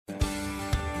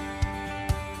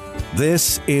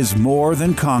This is More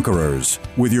Than Conquerors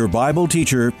with your Bible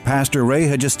teacher, Pastor Ray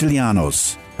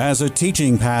Hagestilianos. As a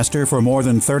teaching pastor for more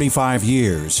than 35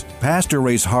 years, Pastor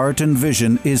Ray's heart and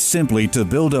vision is simply to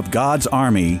build up God's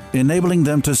army, enabling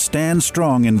them to stand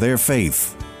strong in their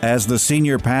faith. As the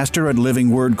senior pastor at Living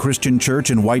Word Christian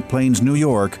Church in White Plains, New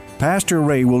York, Pastor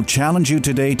Ray will challenge you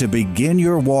today to begin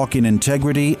your walk in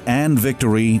integrity and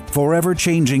victory, forever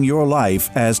changing your life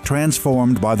as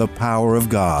transformed by the power of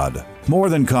God. More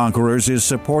Than Conquerors is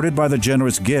supported by the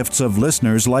generous gifts of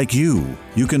listeners like you.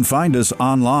 You can find us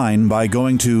online by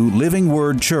going to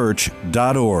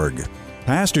livingwordchurch.org.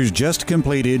 Pastor's just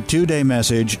completed 2-day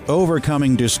message,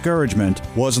 Overcoming Discouragement,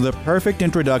 was the perfect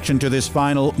introduction to this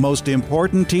final, most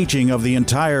important teaching of the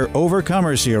entire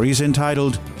Overcomer series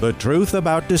entitled, The Truth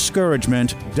About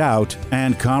Discouragement, Doubt,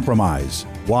 and Compromise.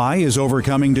 Why is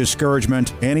overcoming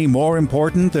discouragement any more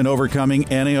important than overcoming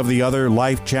any of the other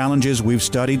life challenges we've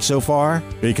studied so far?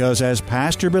 Because as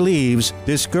Pastor believes,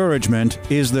 discouragement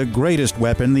is the greatest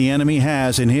weapon the enemy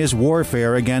has in his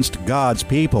warfare against God's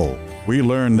people. We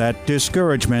learn that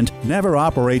discouragement never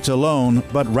operates alone,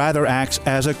 but rather acts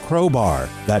as a crowbar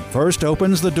that first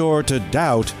opens the door to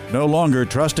doubt, no longer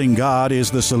trusting God is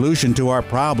the solution to our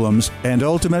problems, and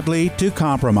ultimately to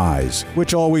compromise,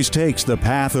 which always takes the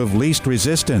path of least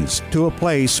resistance to a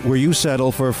place where you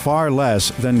settle for far less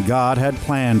than God had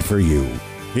planned for you.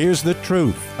 Here's the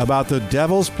truth about the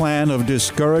devil's plan of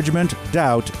discouragement,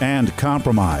 doubt, and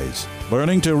compromise.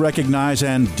 Learning to recognize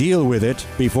and deal with it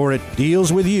before it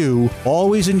deals with you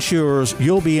always ensures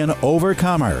you'll be an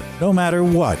overcomer, no matter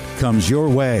what comes your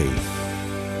way.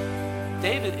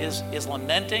 David is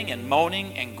lamenting and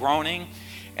moaning and groaning.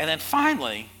 And then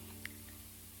finally,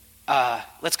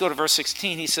 let's go to verse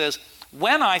 16. He says,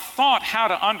 when I thought how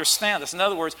to understand this, in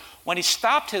other words, when he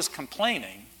stopped his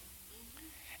complaining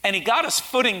and he got his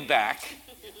footing back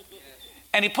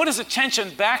and he put his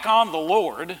attention back on the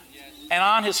Lord and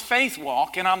on his faith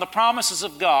walk and on the promises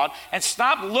of God, and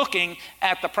stop looking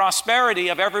at the prosperity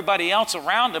of everybody else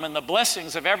around him and the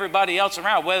blessings of everybody else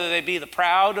around, whether they be the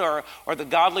proud or the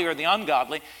godly or the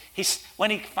ungodly. When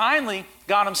he finally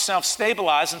got himself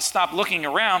stabilized and stopped looking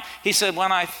around, he said,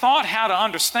 when I thought how to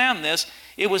understand this,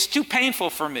 it was too painful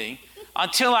for me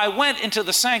until I went into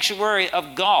the sanctuary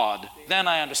of God. Then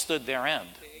I understood their end.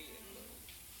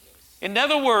 In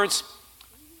other words,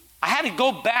 I had to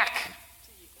go back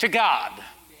to God.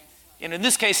 And in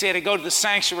this case, he had to go to the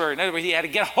sanctuary. In other words, he had to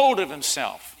get hold of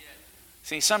himself.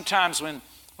 See, sometimes when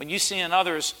you see in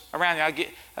others around you,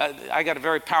 I got a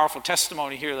very powerful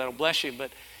testimony here that'll bless you, but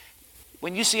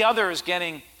when you see others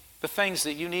getting the things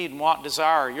that you need and want and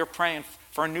desire, you're praying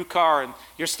for a new car and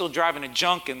you're still driving a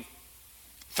junk, and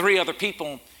 3 other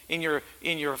people in your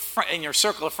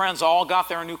circle of friends all got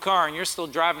their new car and you're still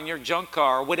driving your junk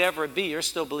car, or whatever it be, you're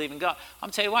still believing God. I'm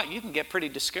telling you what, you can get pretty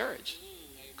discouraged.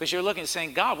 Because you're looking and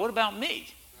saying, God, what about me?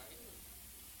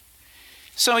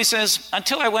 So he says,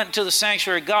 until I went into the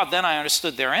sanctuary of God, then I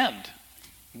understood their end.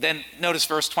 Then notice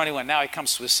verse 21. Now he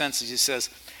comes to his senses. He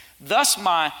says, thus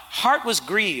my heart was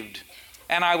grieved,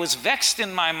 and I was vexed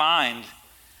in my mind.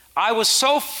 I was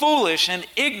so foolish and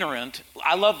ignorant.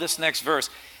 I love this next verse.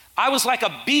 I was like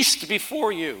a beast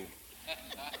before you.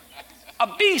 A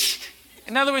beast.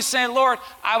 In other words, saying, Lord,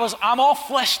 I'm all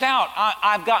fleshed out.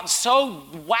 I've gotten so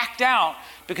whacked out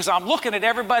because I'm looking at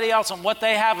everybody else and what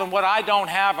they have and what I don't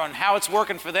have and how it's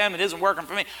working for them. It isn't working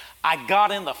for me. I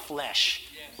got in the flesh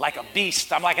like a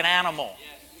beast. I'm like an animal.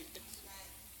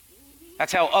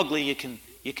 That's how ugly you can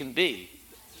be.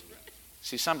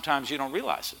 See, sometimes you don't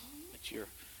realize it, but you're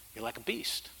like a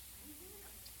beast.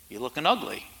 You're looking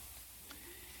ugly.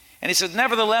 And he says,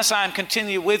 nevertheless, I am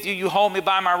continue with you. You hold me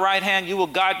by my right hand. You will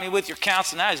guide me with your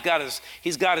counsel. Now he's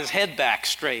got his head back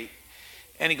straight.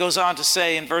 And he goes on to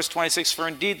say in verse 26, for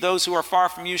indeed those who are far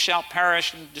from you shall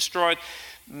perish and destroyed.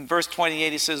 In verse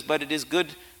 28, he says, but it is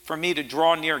good for me to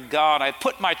draw near God. I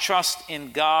put my trust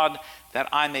in God that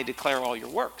I may declare all your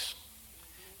works.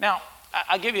 Now,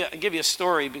 I'll give you a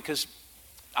story because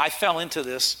I fell into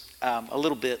this a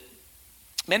little bit.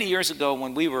 Many years ago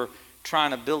when we were trying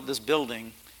to build this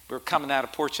building, we were coming out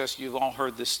of Port Chester. You've all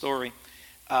heard this story.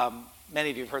 Many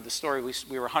of you have heard the story. We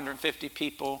were 150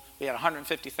 people. We had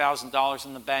 $150,000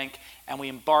 in the bank, and we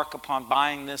embarked upon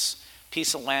buying this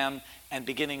piece of land and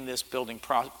beginning this building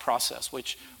process,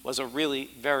 which was a really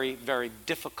very, very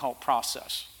difficult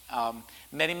process.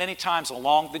 Many, many times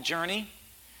along the journey,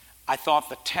 I thought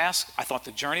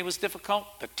the journey was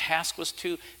difficult. The task was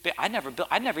too big. I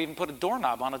never even put a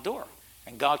doorknob on a door.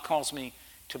 And God calls me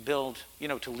to build,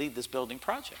 to lead this building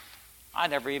project. I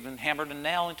never even hammered a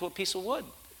nail into a piece of wood.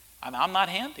 I'm not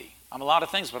handy. I'm a lot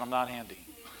of things, but I'm not handy.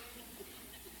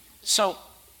 So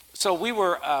So we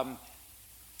were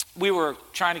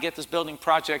trying to get this building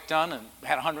project done and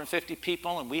had 150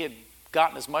 people, and we had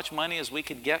gotten as much money as we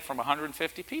could get from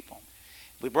 150 people.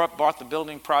 We bought the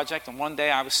building project, and one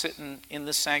day I was sitting in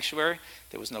this sanctuary.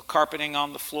 There was no carpeting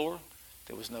on the floor.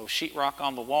 There was no sheetrock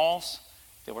on the walls.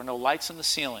 There were no lights in the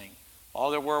ceiling.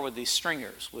 All there were these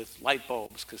stringers with light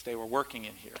bulbs because they were working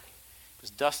in here. It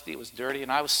was dusty, it was dirty,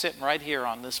 and I was sitting right here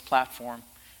on this platform,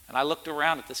 and I looked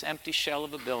around at this empty shell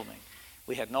of a building.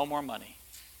 We had no more money.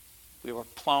 We were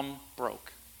plumb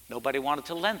broke. Nobody wanted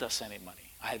to lend us any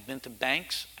money. I had been to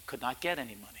banks. I could not get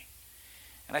any money.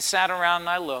 And I sat around and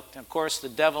I looked, and of course the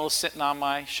devil is sitting on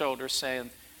my shoulder saying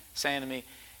to me,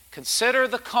 consider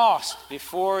the cost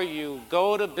before you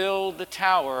go to build the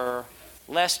tower,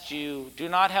 lest you do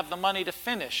not have the money to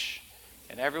finish.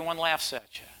 And everyone laughs at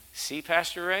you. See,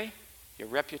 Pastor Ray, your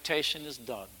reputation is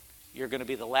done. You're going to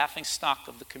be the laughing stock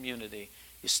of the community.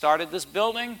 You started this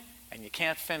building and you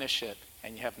can't finish it,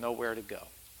 and you have nowhere to go.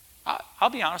 I'll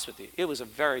be honest with you. It was a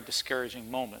very discouraging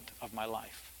moment of my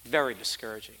life. Very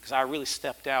discouraging, because I really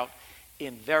stepped out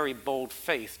in very bold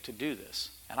faith to do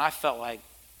this. And I felt like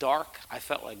dark. I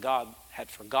felt like God had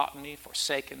forgotten me,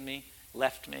 forsaken me,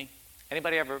 left me.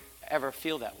 Anybody ever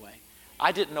feel that way?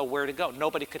 I didn't know where to go.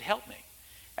 Nobody could help me.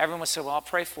 Everyone said, well, I'll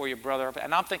pray for you, brother.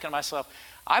 And I'm thinking to myself,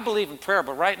 I believe in prayer,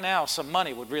 but right now some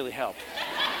money would really help.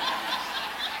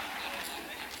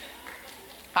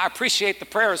 I appreciate the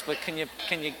prayers, but can you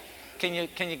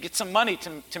get some money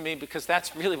to me, because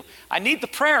that's really, I need the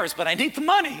prayers, but I need the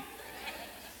money.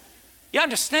 You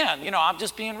understand? I'm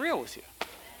just being real with you.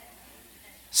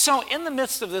 So in the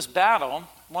midst of this battle,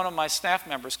 one of my staff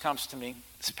members comes to me and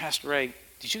says, Pastor Ray,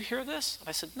 did you hear this? And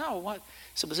I said, no, what? He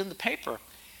said, it was in the paper.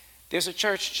 There's a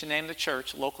church, she named the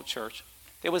church, a local church.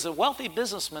 There was a wealthy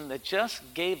businessman that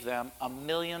just gave them $1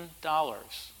 million.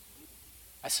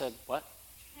 I said, what?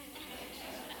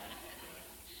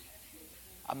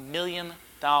 $1 million.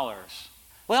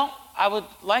 Well, I would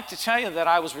like to tell you that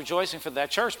I was rejoicing for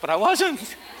that church, but I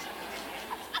wasn't.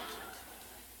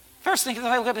 First thing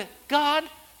I looked at, God,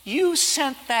 you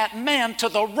sent that man to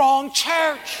the wrong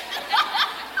church.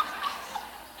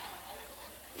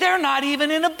 They're not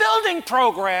even in a building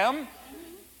program.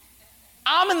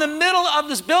 I'm in the middle of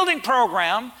this building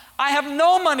program. I have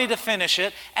no money to finish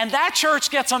it, and that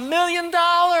church gets $1 million.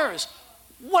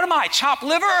 What am I, chopped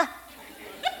liver?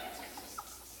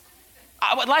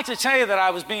 I would like to tell you that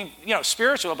I was being,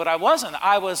 spiritual, but I wasn't.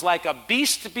 I was like a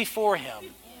beast before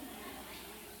him.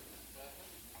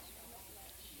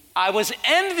 I was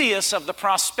envious of the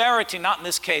prosperity, not in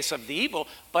this case of the evil,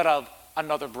 but of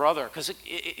another brother. Because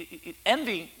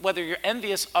envy, whether you're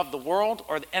envious of the world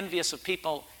or envious of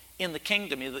people in the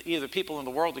kingdom, either people in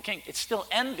the world or the kingdom, it's still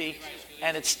envy,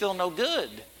 and it's still no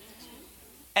good.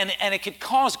 And it could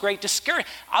cause great discouragement.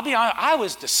 I'll be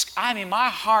honest, my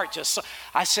heart just,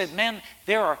 I said, man,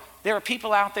 there are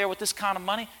people out there with this kind of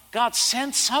money. God,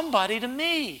 send somebody to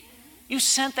me. You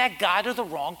sent that guy to the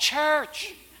wrong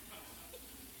church.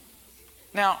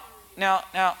 Now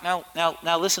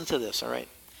listen to this, all right?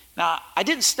 Now, I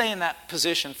didn't stay in that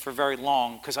position for very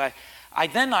long, because I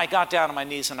got down on my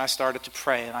knees and I started to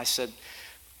pray, and I said,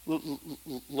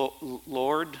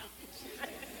 Lord,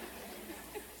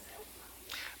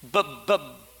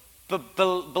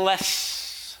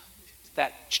 bless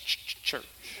that church.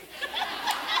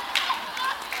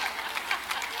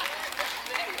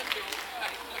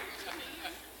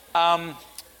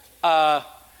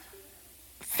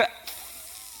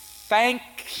 Thank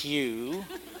you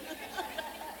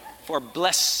for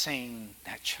blessing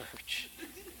that church.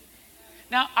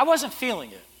 Now, I wasn't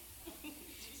feeling it.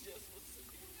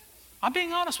 I'm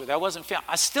being honest with you. I wasn't feeling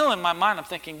it. I still, in my mind, I'm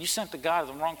thinking, you sent the guy to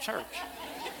the wrong church.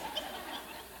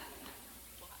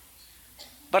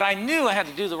 But I knew I had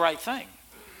to do the right thing.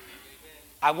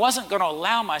 I wasn't going to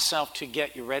allow myself to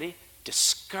get, you ready,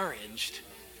 discouraged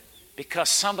because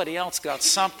somebody else got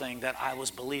something that I was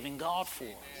believing God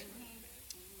for.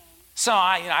 So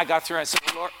I got through. I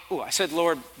said,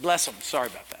 Lord, bless them. Sorry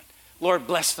about that. Lord,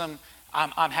 bless them.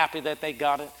 I'm happy that they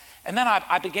got it. And then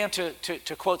I began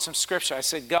to quote some scripture. I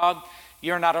said, God,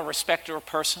 you're not a respecter of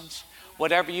persons.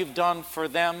 Whatever you've done for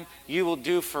them, you will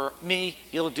do for me.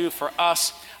 You'll do for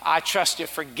us. I trust you.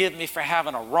 Forgive me for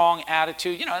having a wrong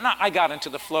attitude. And I got into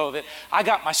the flow of it. I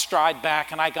got my stride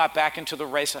back, and I got back into the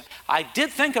race. I did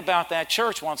think about that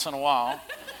church once in a while.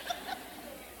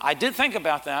 I did think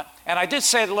about that. And I did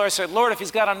say to the Lord, I said, Lord, if he's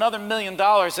got another $1 million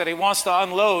that he wants to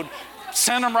unload,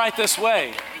 send him right this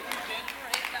way.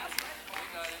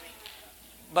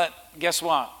 But guess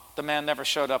what? The man never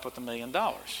showed up with $1 million.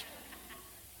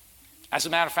 As a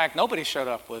matter of fact, nobody showed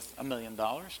up with $1 million.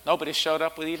 Nobody showed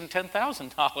up with even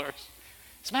 $10,000.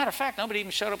 As a matter of fact, nobody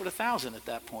even showed up at 1,000 at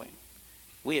that point.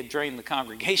 We had drained the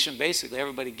congregation, basically.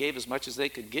 Everybody gave as much as they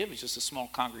could give. It was just a small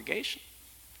congregation.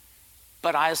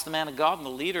 But I, as the man of God and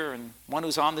the leader and one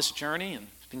who's on this journey and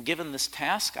been given this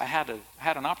task, I had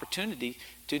an opportunity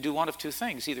to do one of two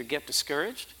things: either get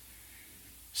discouraged,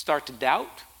 start to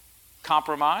doubt,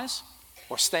 compromise,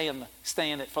 or stay in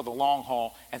it for the long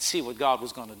haul and see what God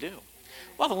was going to do.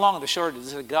 Well, the long and the short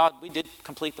is that God, we did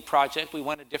complete the project. We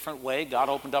went a different way. God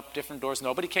opened up different doors.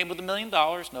 Nobody came with $1 million.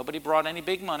 Nobody brought any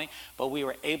big money. But we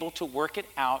were able to work it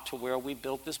out to where we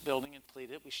built this building and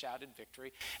completed it. We shouted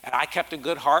victory. And I kept a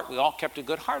good heart. We all kept a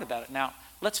good heart about it. Now,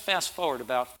 let's fast forward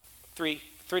about three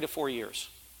to 4 years.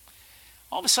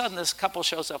 All of a sudden, this couple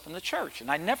shows up in the church. And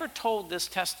I never told this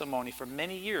testimony for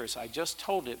many years. I just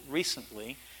told it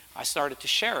recently. I started to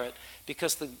share it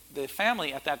because the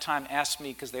family at that time asked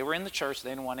me, because they were in the church, they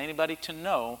didn't want anybody to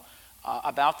know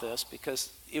about this because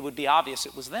it would be obvious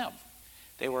it was them.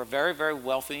 They were a very, very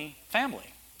wealthy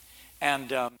family.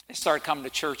 And they started coming to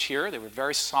church here. They were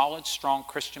very solid, strong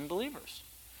Christian believers.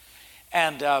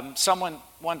 And someone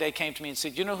one day came to me and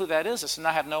said, "You know who that is?" I said,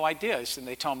 "I have no idea." And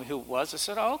they told me who it was. I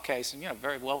said, "Oh, okay." I said,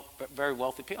 very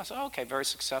wealthy people. I said, "Oh, okay, very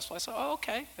successful." I said, "Oh,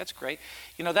 okay, that's great."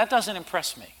 That doesn't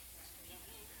impress me.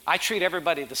 I treat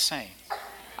everybody the same.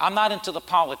 I'm not into the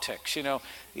politics.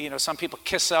 Some people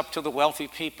kiss up to the wealthy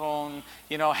people and,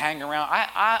 hang around.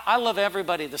 I love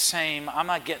everybody the same. I'm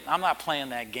not playing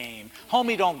that game.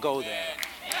 Homie, don't go there.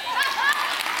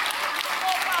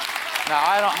 No,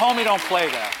 homie, don't play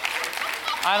that.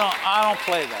 I don't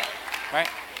play that, right?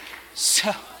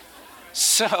 So,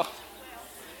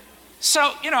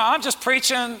 I'm just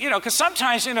preaching, because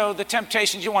sometimes, the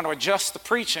temptations, you want to adjust the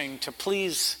preaching to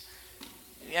please.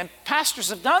 And pastors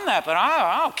have done that, but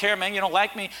I don't care, man. You don't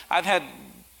like me. I've had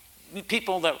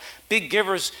people big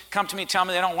givers come to me, tell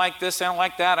me they don't like this, they don't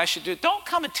like that, I should do it. Don't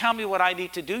come and tell me what I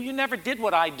need to do. You never did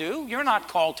what I do. You're not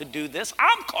called to do this.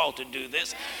 I'm called to do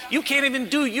this. You can't even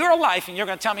do your life, and you're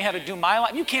going to tell me how to do my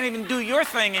life. You can't even do your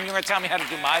thing, and you're going to tell me how to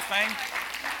do my thing.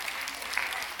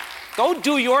 Go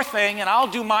do your thing, and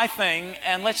I'll do my thing,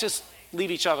 and let's just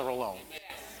leave each other alone.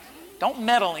 Don't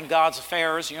meddle in God's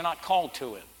affairs. You're not called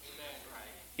to it.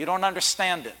 You don't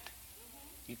understand it.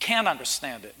 You can't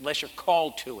understand it unless you're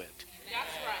called to it. That's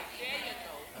right. There you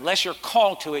go. Unless you're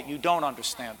called to it, you don't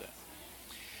understand it.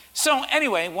 So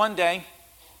anyway, one day,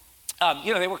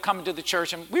 they were coming to the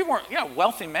church, and we weren't,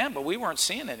 wealthy man, but we weren't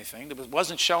seeing anything. It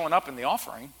wasn't showing up in the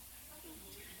offering.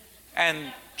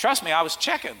 And trust me, I was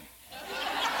checking.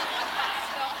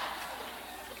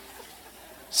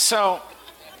 So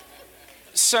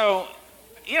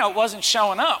it wasn't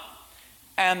showing up.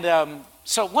 And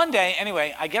so one day,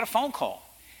 anyway, I get a phone call.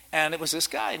 And it was this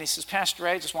guy, and he says, "Pastor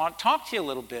Ray, I just want to talk to you a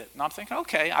little bit." And I'm thinking,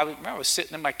 okay. I remember I was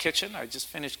sitting in my kitchen. I just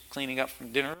finished cleaning up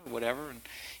from dinner or whatever. And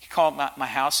he called my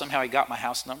house. Somehow he got my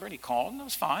house number, and he called, and it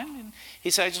was fine. And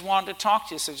he said, "I just wanted to talk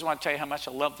to you." He said, "I just want to tell you how much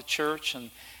I love the church and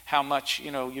how much,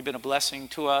 you've been a blessing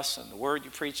to us. And the word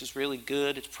you preach is really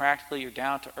good. It's practical. You're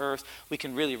down to earth. We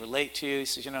can really relate to you." He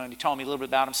says, and he told me a little bit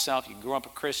about himself. He grew up a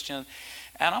Christian.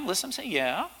 And I'm listening. I'm saying,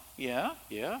 yeah.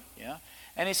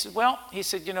 And he said,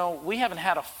 we haven't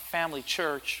had a family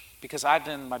church because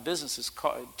my business has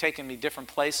taken me different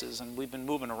places, and we've been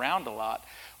moving around a lot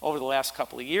over the last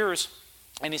couple of years.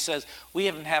 And he says, "We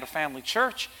haven't had a family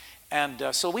church,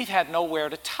 and so we've had nowhere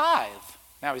to tithe."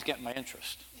 Now he's getting my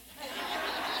interest.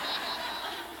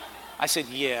 I said,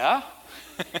 "Yeah."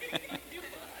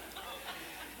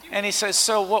 And he says,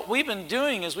 "So what we've been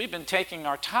doing is we've been taking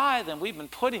our tithe and we've been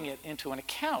putting it into an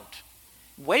account,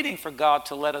 waiting for God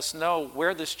to let us know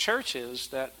where this church is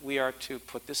that we are to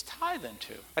put this tithe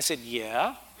into." I said,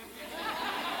 "Yeah."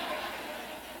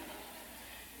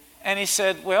 And he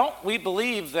said, "Well, we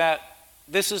believe that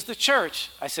this is the church."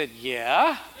 I said,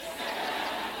 "Yeah."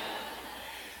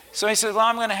 So he said, "Well,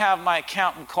 I'm going to have my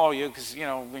accountant call you because,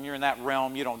 when you're in that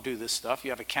realm, you don't do this stuff.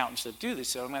 You have accountants that do this.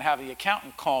 So I'm going to have the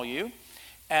accountant call you,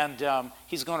 and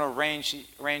he's going to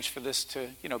arrange for this to,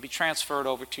 be transferred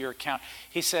over to your account."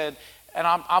 He said, and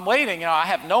I'm waiting, I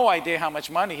have no idea how much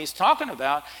money he's talking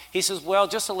about. He says, "Well,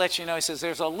 just to let you know," he says,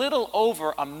 "there's a little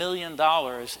over $1 million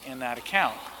in that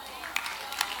account."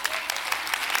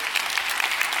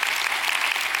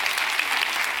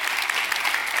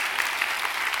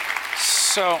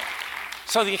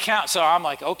 So the account, so I'm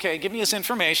like, okay, give me his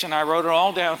information. I wrote it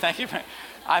all down. Thank you.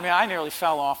 I nearly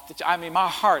fell off. My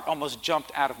heart almost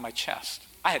jumped out of my chest.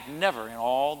 I had never in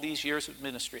all these years of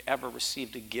ministry ever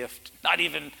received a gift, not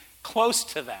even close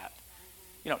to that.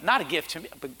 Not a gift to me,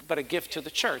 but a gift to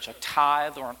the church, a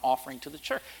tithe or an offering to the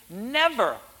church.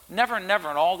 Never in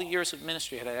all the years of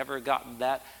ministry had I ever gotten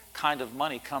that kind of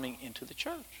money coming into the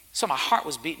church. So my heart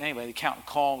was beating anyway. The accountant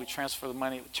called, we transferred the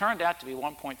money. It turned out to be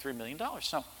 $1.3 million.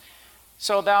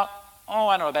 So about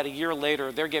a year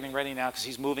later, they're getting ready now because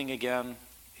he's moving again.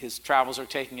 His travels are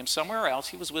taking him somewhere else.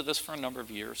 He was with us for a number of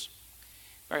years.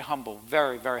 Very humble,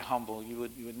 very, very humble. You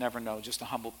would never know, just a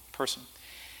humble person.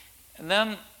 And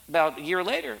then about a year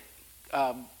later,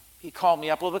 he called me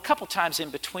up. Well, a couple times in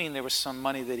between, there was some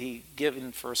money that he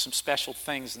given for some special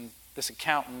things. And this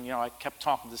accountant, I kept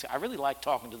talking to this. I really liked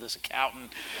talking to this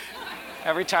accountant.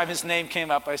 Every time his name came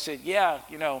up, I said, yeah,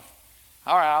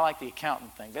 all right, I like the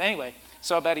accountant thing. But anyway,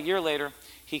 so about a year later,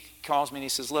 he calls me and he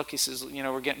says, look,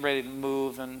 we're getting ready to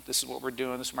move and this is what we're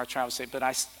doing. This is my travel state. But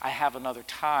I have another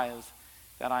tithe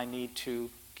that I need to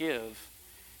give.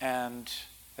 And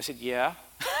I said, yeah.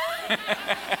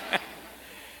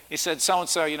 He said,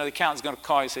 so-and-so, the accountant's going to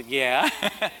call. He said, yeah.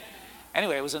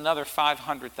 Anyway, it was another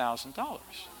 $500,000.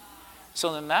 So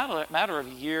in the matter of a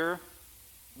year,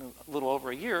 a little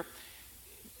over a year,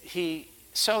 he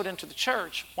sowed into the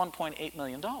church $1.8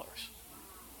 million.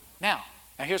 Now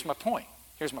here's my point.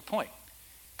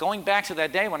 Going back to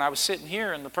that day when I was sitting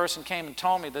here and the person came and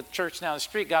told me that the church down the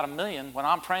street got $1 million, when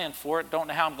I'm praying for it, don't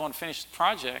know how I'm going to finish the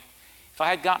project. If I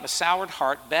had gotten a soured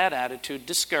heart, bad attitude,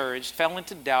 discouraged, fell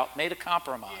into doubt, made a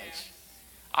compromise,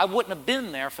 I wouldn't have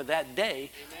been there for that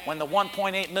day when the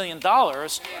 $1.8 million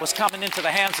was coming into the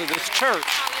hands of this church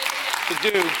to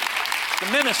do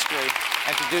the ministry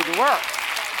and to do the work.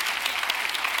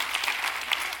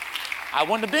 I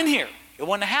wouldn't have been here. It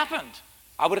wouldn't have happened.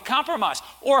 I would have compromised.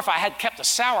 Or if I had kept a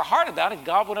sour heart about it,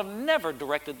 God would have never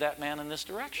directed that man in this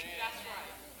direction.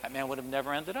 That man would have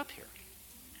never ended up here.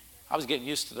 I was getting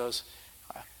used to those.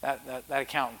 That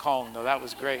accountant calling, though, that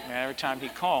was great, man. Every time he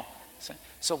called.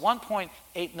 So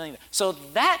 $1.8 million. So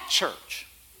that church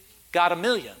got $1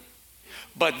 million.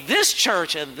 But this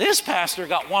church and this pastor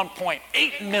got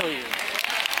 $1.8 million.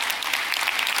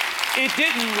 It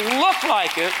didn't look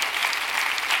like it.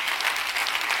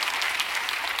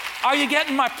 Are you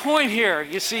getting my point here?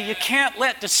 You see, you can't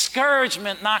let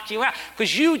discouragement knock you out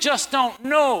because you just don't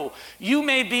know. You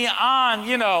may be on,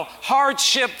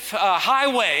 hardship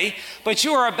highway, but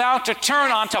you are about to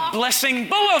turn onto Blessing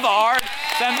Boulevard.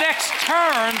 The next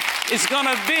turn is going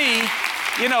to be,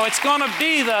 it's going to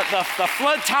be the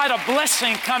flood tide of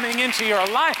blessing coming into your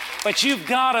life. But you've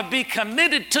got to be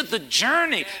committed to the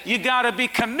journey. You've got to be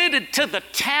committed to the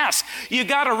task. You've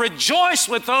got to rejoice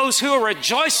with those who are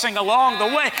rejoicing along the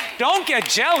way. Don't get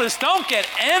jealous. Don't get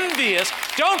envious.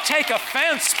 Don't take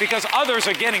offense because others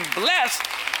are getting blessed.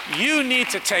 You need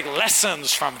to take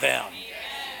lessons from them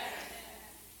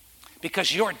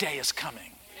because your day is coming.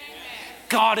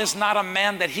 God is not a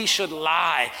man that he should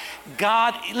lie.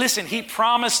 God, listen, he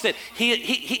promised that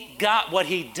he got what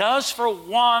he does for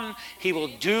one, he will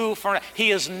do for another.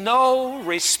 He is no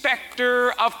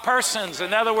respecter of persons.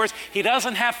 In other words, he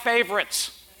doesn't have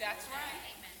favorites. That's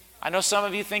right. I know some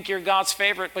of you think you're God's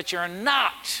favorite, but you're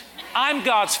not. I'm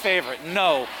God's favorite.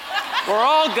 No, we're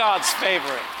all God's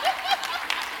favorite.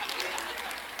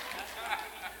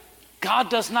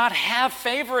 God does not have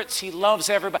favorites. He loves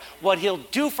everybody. What he'll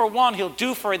do for one, he'll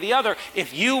do for the other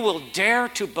if you will dare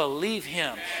to believe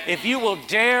him, if you will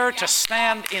dare to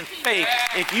stand in faith,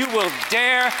 if you will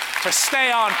dare to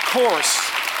stay on course.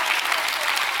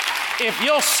 If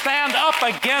you'll stand up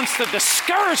against the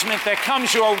discouragement that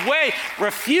comes your way,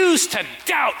 refuse to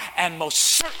doubt, and most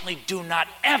certainly do not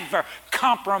ever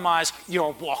compromise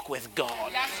your walk with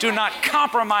God. Do not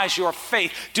compromise your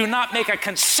faith. Do not make a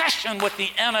concession with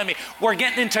the enemy. We're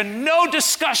getting into no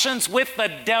discussions with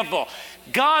the devil.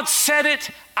 God said it,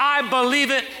 I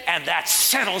believe it, and that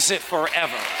settles it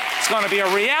forever. It's going to be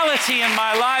a reality in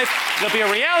my life. There'll be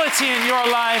a reality in your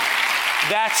life.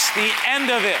 That's the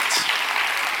end of it.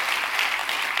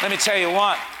 Let me tell you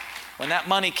what, when that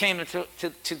money came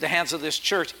to the hands of this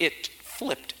church, it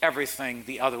flipped everything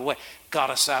the other way.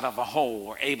 Got us out of a hole.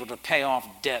 We're able to pay off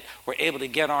debt. We're able to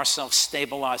get ourselves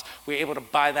stabilized. We're able to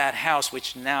buy that house,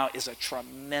 which now is a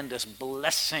tremendous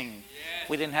blessing. If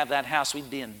we didn't have that house,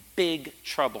 we'd be in big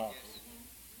trouble.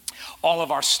 All of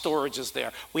our storage is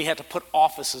there. We had to put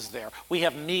offices there. We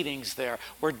have meetings there.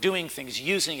 We're doing things,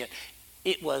 using it.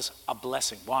 It was a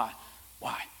blessing. Why?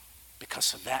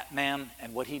 Because of that man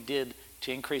and what he did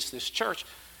to increase this church.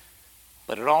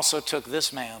 But it also took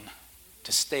this man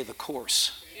to stay the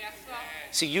course. Yes,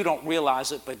 see, you don't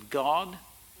realize it, but God,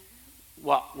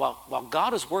 while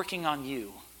God is working on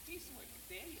you,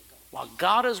 while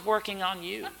God is working on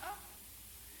you,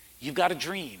 you've got a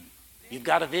dream, you've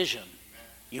got a vision,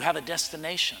 you have a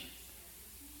destination.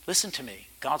 Listen to me,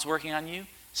 God's working on you,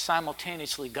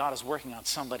 simultaneously God is working on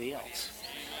somebody else.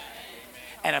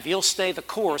 And if you'll stay the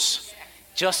course,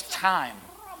 Just time.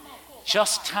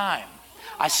 Just time.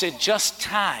 I said, just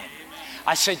time.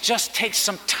 I said, just take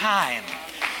some time.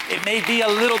 It may be a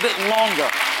little bit longer,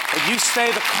 but you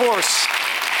stay the course.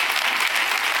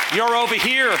 You're over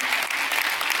here,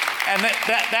 and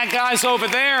that guy's over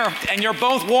there, and you're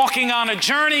both walking on a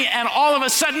journey, and all of a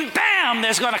sudden, bam,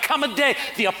 there's going to come a day.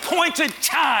 The appointed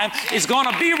time is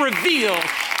going to be revealed,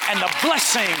 and the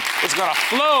blessing is going to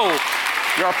flow.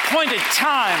 Your appointed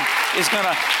time is going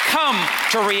to come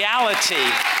to reality.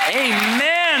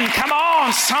 Amen. Come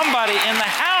on, somebody in the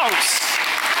house.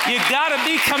 You got to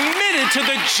be committed to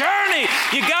the journey.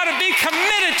 You got to be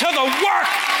committed to the work.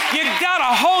 You got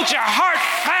to hold your heart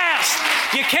fast.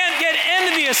 You can't get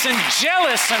envious and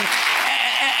jealous and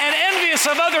envious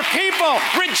of other people.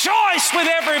 Rejoice with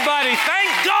everybody.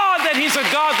 Thank God that He's a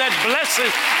God that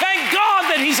blesses. Thank God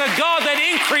that He's a God that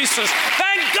increases.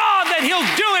 Thank God that He'll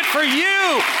do it for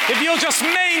you if you'll just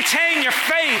maintain your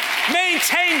faith,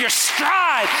 maintain your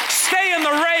stride, stay in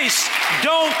the race,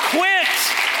 don't quit.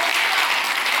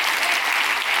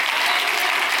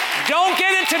 Don't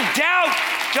get into doubt.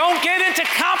 Don't get into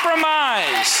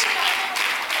compromise.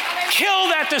 Kill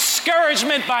that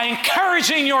discouragement by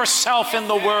encouraging yourself in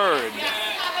the Word.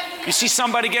 You see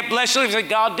somebody get blessed, you say,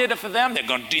 God did it for them,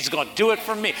 He's going to do it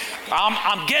for me.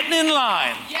 I'm getting in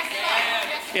line.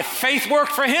 If faith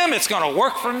worked for him, it's going to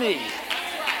work for me.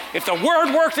 If the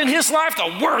Word worked in his life,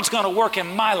 the Word's going to work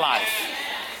in my life.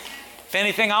 If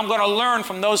anything, I'm going to learn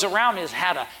from those around me is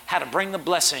how to bring the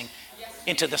blessing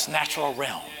into this natural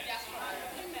realm.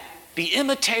 Be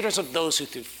imitators of those who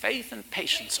through faith and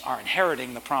patience are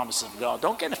inheriting the promises of God.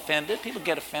 Don't get offended. People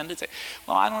get offended. Say,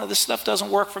 well, I don't know, this stuff doesn't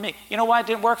work for me. You know why it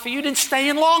didn't work for you? You didn't stay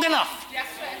in long enough.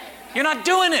 You're not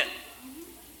doing it.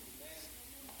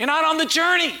 You're not on the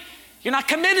journey. You're not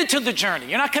committed to the journey.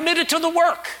 You're not committed to the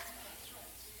work.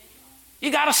 You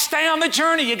got to stay on the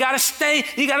journey. You got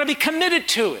to be committed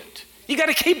to it. You got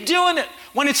to keep doing it.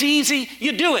 When it's easy,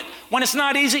 you do it. When it's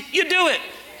not easy, you do it.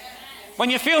 When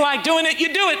you feel like doing it,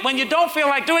 you do it. When you don't feel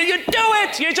like doing it, you do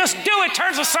it. You just do it.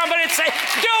 Turn to somebody and say,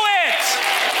 do it.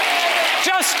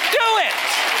 Just do it.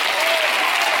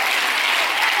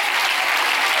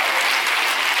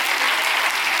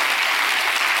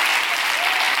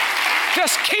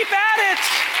 Just keep at it.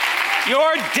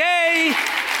 Your day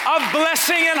of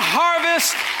blessing and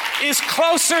harvest is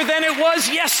closer than it was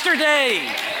yesterday.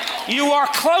 You are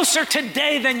closer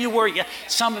today than you were.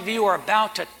 Some of you are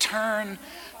about to turn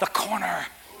the corner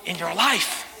in your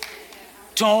life.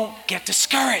 Don't get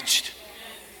discouraged.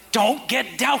 Don't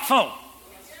get doubtful.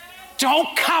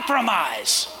 Don't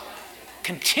compromise.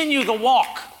 Continue the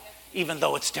walk, even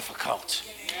though it's difficult.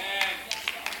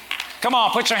 Come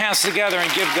on, put your hands together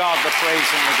and give God the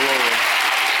praise and the glory.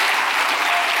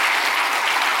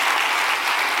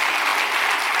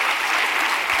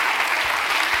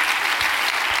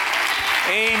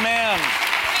 Amen.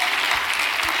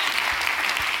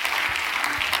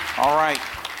 All right.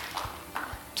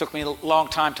 Took me a long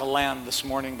time to land this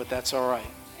morning, but that's all right.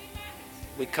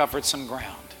 We covered some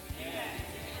ground.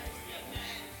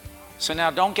 So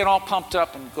now don't get all pumped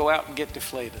up and go out and get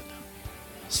deflated.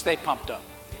 Stay pumped up.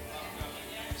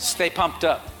 Stay pumped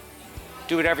up.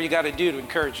 Do whatever you got to do to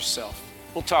encourage yourself.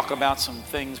 We'll talk about some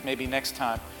things maybe next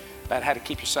time about how to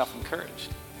keep yourself encouraged.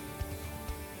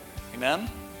 Amen?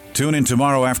 Tune in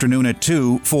tomorrow afternoon at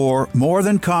 2 for More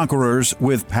Than Conquerors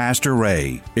with Pastor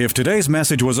Ray. If today's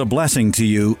message was a blessing to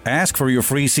you, ask for your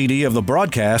free CD of the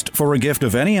broadcast for a gift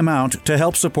of any amount to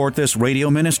help support this radio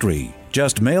ministry.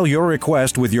 Just mail your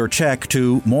request with your check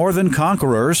to More Than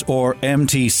Conquerors or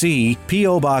MTC,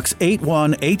 P.O. Box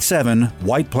 8187,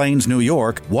 White Plains, New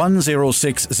York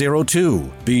 10602.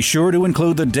 Be sure to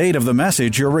include the date of the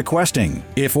message you're requesting.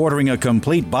 If ordering a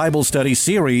complete Bible study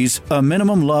series, a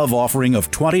minimum love offering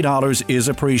of $20 is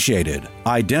appreciated.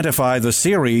 Identify the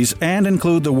series and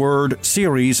include the word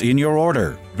series in your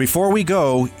order. Before we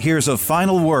go, here's a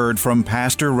final word from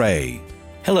Pastor Ray.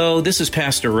 Hello, this is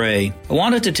Pastor Ray. I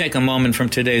wanted to take a moment from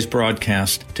today's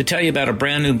broadcast to tell you about a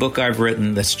brand new book I've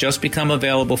written that's just become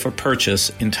available for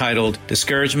purchase entitled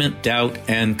Discouragement, Doubt,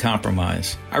 and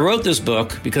Compromise. I wrote this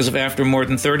book because after more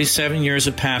than 37 years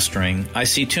of pastoring, I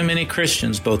see too many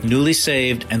Christians, both newly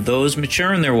saved and those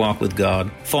mature in their walk with God,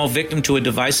 fall victim to a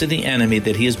device of the enemy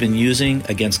that he has been using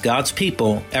against God's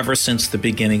people ever since the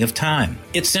beginning of time.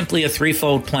 It's simply a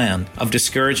threefold plan of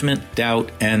discouragement,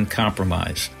 doubt, and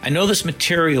compromise. I know this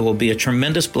material will be a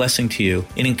tremendous blessing to you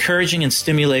in encouraging and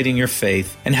stimulating your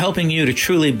faith and helping you to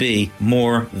truly be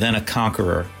more than a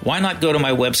conqueror. Why not go to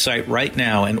my website right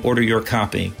now and order your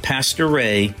copy,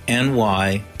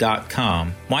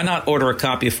 PastorRayNY.com. Why not order a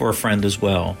copy for a friend as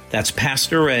well? That's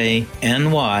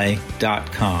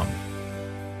PastorRayNY.com.